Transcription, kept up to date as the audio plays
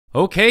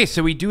Okay,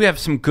 so we do have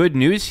some good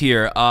news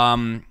here.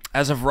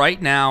 As of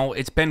right now,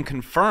 it's been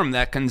confirmed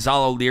that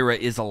Gonzalo Lira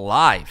is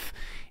alive.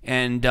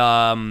 And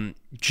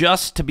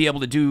just to be able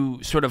to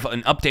do sort of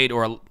an update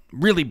or a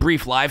really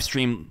brief live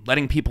stream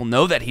letting people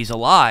know that he's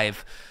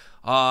alive,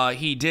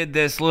 he did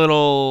this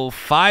little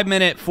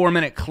 5-minute,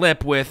 4-minute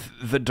clip with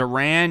the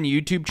Duran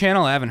YouTube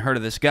channel. I haven't heard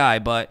of this guy,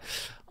 but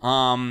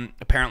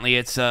apparently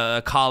it's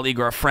a colleague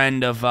or a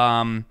friend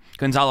of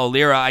Gonzalo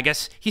Lira. I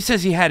guess he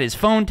says he had his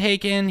phone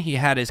taken, he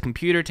had his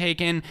computer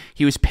taken,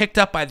 he was picked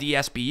up by the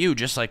SBU,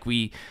 just like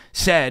we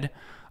said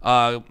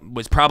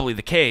was probably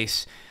the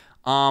case.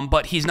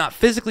 But he's not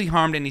physically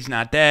harmed and he's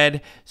not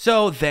dead,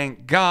 so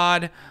thank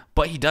God.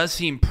 But he does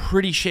seem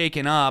pretty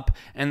shaken up,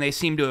 and they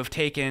seem to have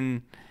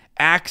taken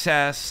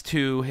access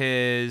to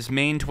his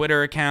main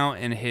Twitter account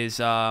and his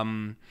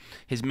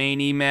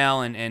main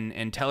email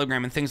and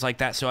Telegram and things like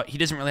that. So he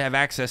doesn't really have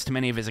access to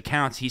many of his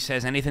accounts. He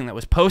says anything that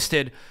was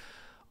posted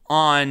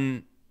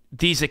on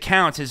these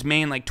accounts, his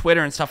main like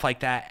Twitter and stuff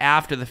like that,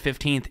 after the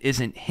 15th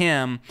isn't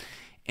him.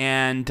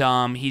 And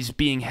he's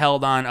being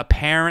held on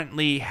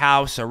apparently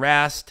house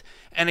arrest.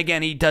 And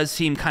again, he does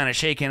seem kind of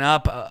shaken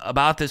up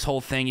about this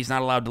whole thing. He's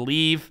not allowed to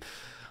leave.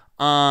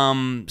 So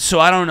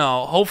I don't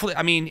know. Hopefully,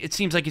 I mean, it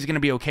seems like he's going to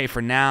be okay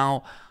for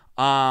now.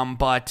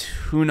 But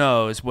who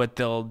knows what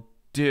they'll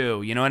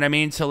do. You know what I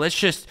mean? So let's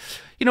just,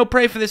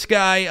 pray for this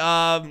guy,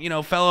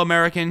 fellow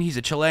American. He's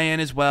a Chilean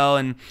as well.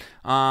 And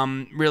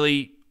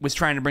really was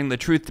trying to bring the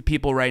truth to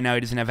people. Right now he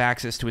doesn't have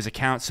access to his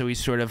account. So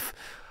he's sort of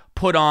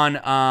put on,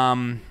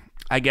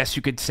 I guess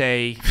you could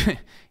say,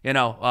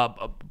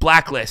 a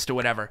blacklist or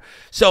whatever.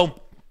 So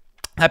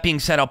that being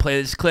said, I'll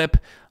play this clip.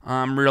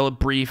 Real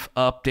brief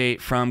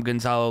update from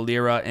Gonzalo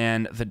Lira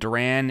and the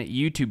Duran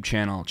YouTube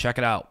channel. Check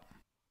it out.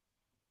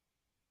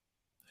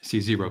 I see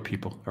 0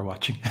 people are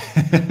watching.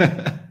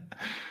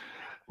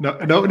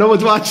 No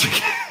one's watching.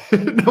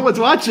 No one's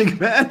watching,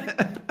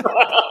 man.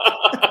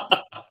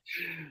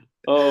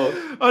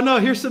 Oh no,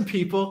 here's some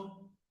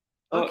people.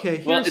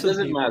 Okay, well, it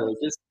doesn't matter.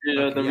 Just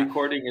okay, the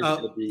recording is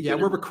going to be. Yeah,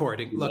 we're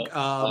recording. Look,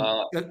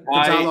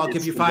 Gonzalo, I'll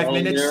give you 5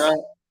 minutes.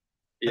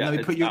 Yeah, let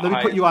me put you on.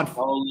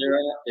 Lira.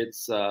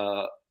 It's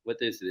what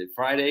day is it?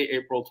 Friday,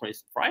 April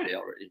 20th. Friday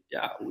already.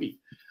 Yeah, a week.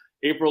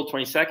 April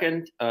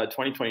 22nd,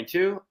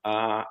 2022.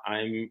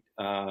 I'm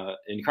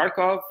in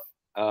Kharkov.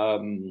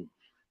 I'm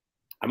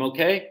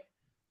okay.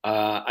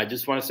 I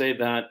just want to say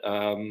that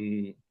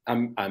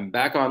I'm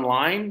back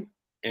online.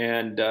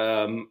 And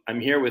I'm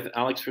here with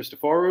Alex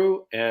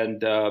Christoforou,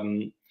 and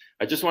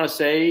I just want to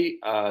say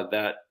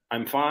that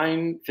I'm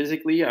fine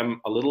physically. I'm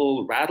a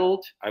little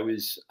rattled. I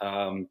was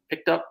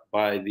picked up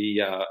by the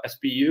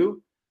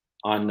SBU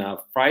on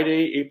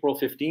Friday, April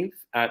 15th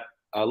at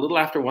a little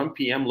after 1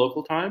 p.m.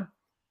 local time.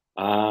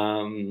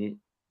 I'm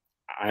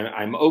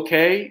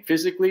okay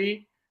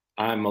physically.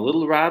 I'm a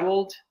little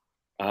rattled.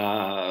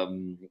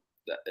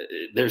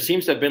 There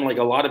seems to have been like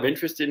a lot of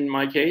interest in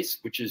my case,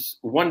 which is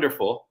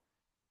wonderful.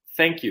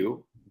 Thank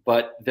you.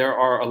 But there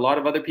are a lot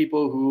of other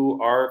people who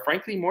are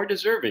frankly more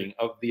deserving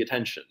of the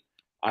attention.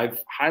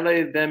 I've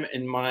highlighted them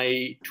in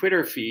my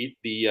Twitter feed,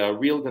 the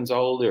real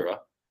Gonzalo Lira.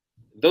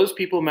 Those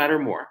people matter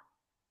more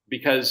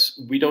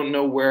because we don't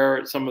know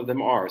where some of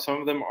them are.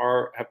 Some of them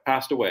have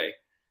passed away,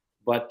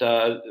 but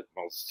well,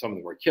 some of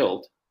them were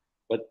killed.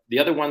 But the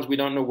other ones, we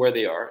don't know where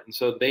they are. And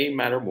so they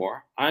matter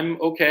more. I'm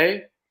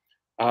okay.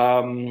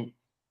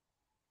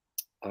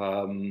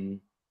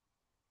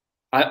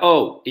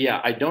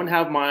 I don't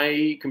have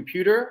my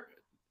computer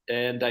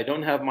and I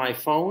don't have my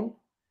phone,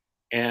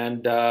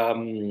 and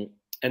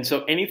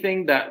so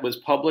anything that was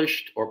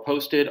published or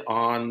posted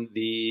on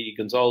the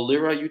Gonzalo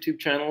Lira YouTube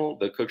channel,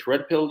 the Coach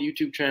Red Pill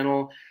YouTube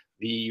channel,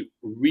 the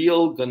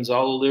real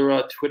Gonzalo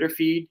Lira Twitter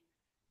feed,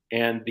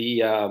 and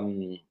the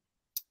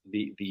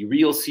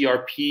real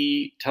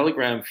CRP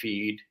Telegram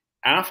feed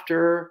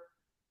after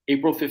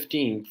April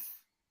 15th.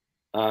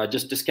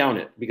 Just discount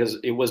it because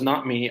it was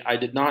not me. I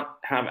did not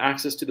have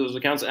access to those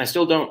accounts, and I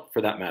still don't,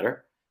 for that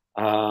matter.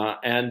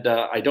 And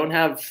I don't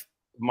have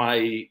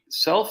my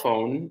cell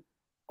phone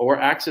or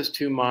access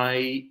to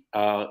my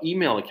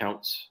email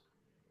accounts.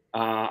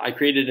 I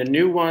created a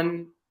new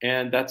one,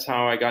 and that's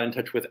how I got in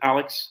touch with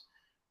Alex.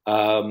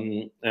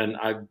 And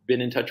I've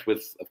been in touch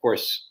with, of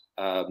course,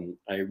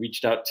 I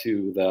reached out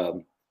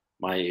to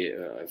my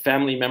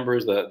family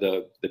members,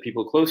 the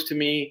people close to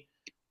me.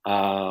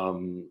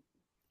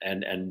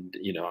 And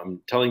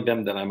I'm telling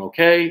them that I'm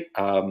okay.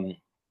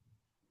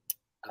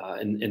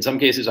 In some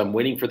cases, I'm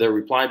waiting for their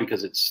reply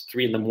because it's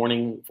 3 in the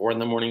morning, 4 in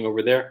the morning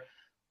over there.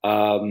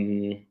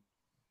 I'm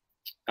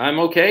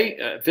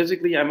okay.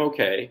 Physically, I'm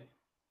okay.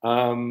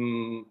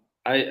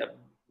 I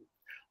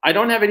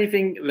don't have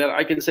anything that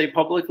I can say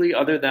publicly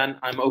other than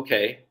I'm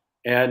okay.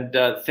 And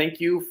thank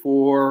you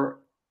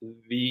for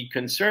the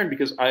concern,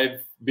 because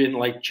I've been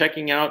like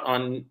checking out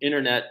on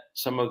internet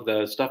some of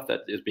the stuff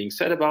that is being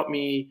said about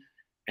me.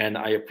 And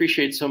I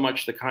appreciate so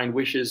much the kind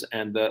wishes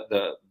and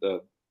all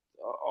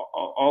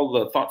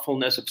the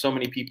thoughtfulness of so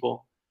many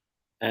people.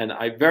 And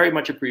I very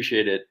much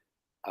appreciate it.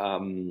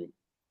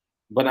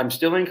 But I'm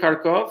still in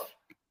Kharkov.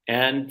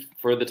 and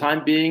for the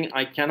time being,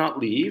 I cannot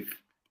leave.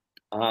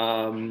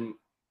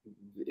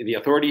 The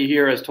authority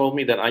here has told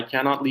me that I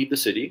cannot leave the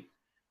city,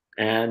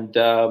 and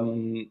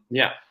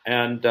yeah,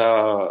 and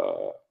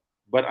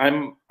but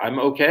I'm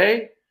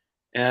okay,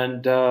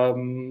 and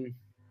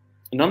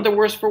none the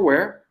worse for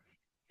wear,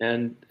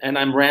 and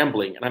I'm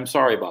rambling, and I'm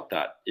sorry about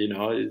that. You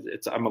know,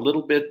 I'm a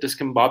little bit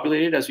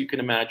discombobulated, as you can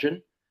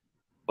imagine,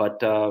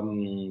 but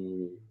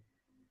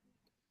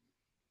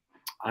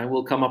I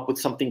will come up with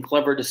something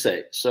clever to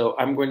say. So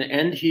I'm going to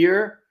end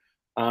here.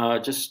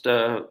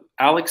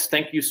 Alex,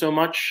 thank you so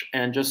much,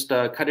 and just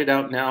cut it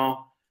out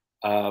now,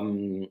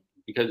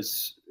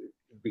 because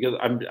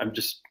I'm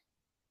just.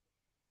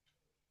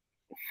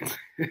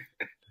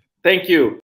 Thank you.